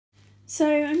So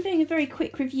I'm doing a very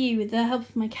quick review with the help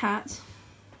of my cat.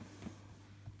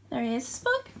 There he is,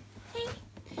 Spock.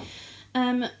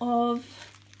 Hey. Of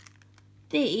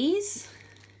these,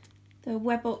 the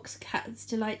Webbox Cat's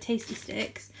Delight Tasty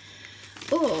Sticks,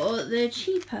 or the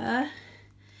cheaper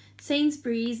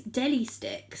Sainsbury's Deli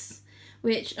Sticks,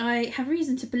 which I have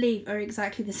reason to believe are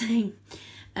exactly the same.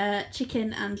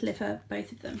 Chicken and liver,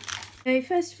 both of them. So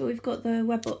first of all, we've got the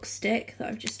Webbox stick that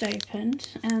I've just opened,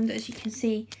 and as you can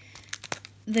see,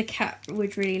 the cat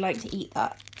would really like to eat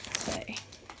that. So,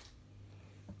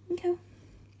 okay.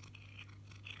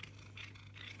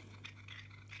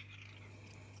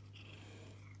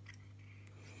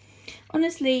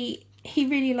 Honestly, he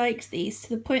really likes these to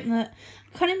the point that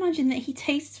I can't imagine that he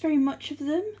tastes very much of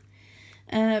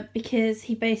them, because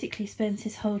he basically spends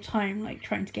his whole time like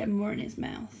trying to get more in his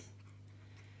mouth.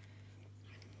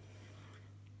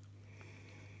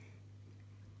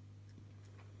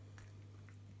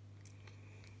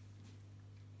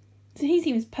 So he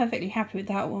seems perfectly happy with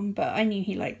that one, but I knew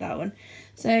he liked that one.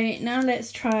 So now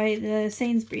let's try the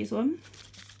Sainsbury's one.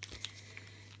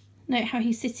 Note how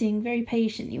he's sitting very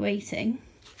patiently waiting.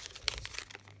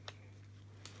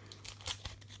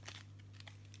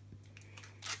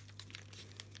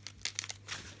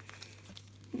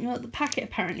 Well, the packet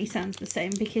apparently sounds the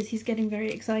same because he's getting very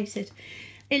excited.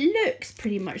 It looks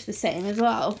pretty much the same as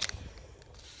well.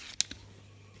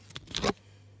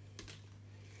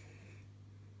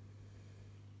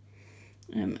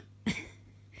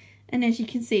 And as you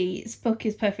can see, Spock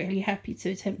is perfectly happy to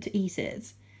attempt to eat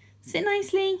it. Sit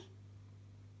nicely.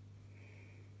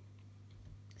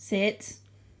 Sit.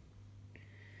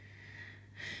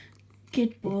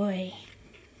 Good boy.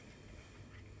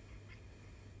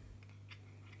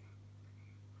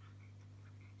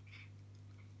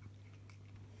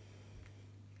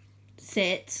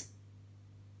 Sit.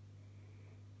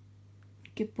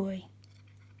 Good boy.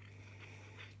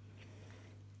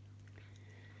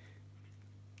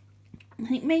 I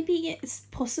think maybe it's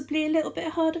possibly a little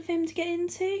bit harder for him to get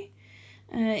into.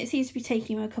 It seems to be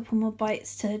taking him a couple more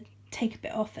bites to take a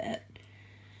bit off it.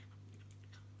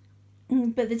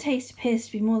 But the taste appears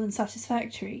to be more than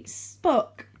satisfactory.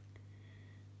 Spock!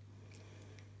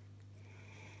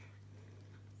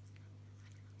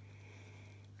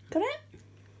 Got it?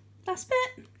 Last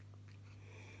bit?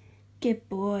 Good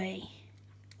boy.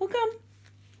 Welcome.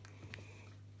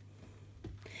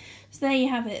 So there you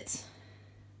have it.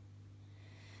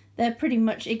 They're pretty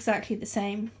much exactly the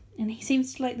same, and he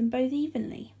seems to like them both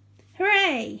evenly.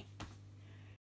 Hooray!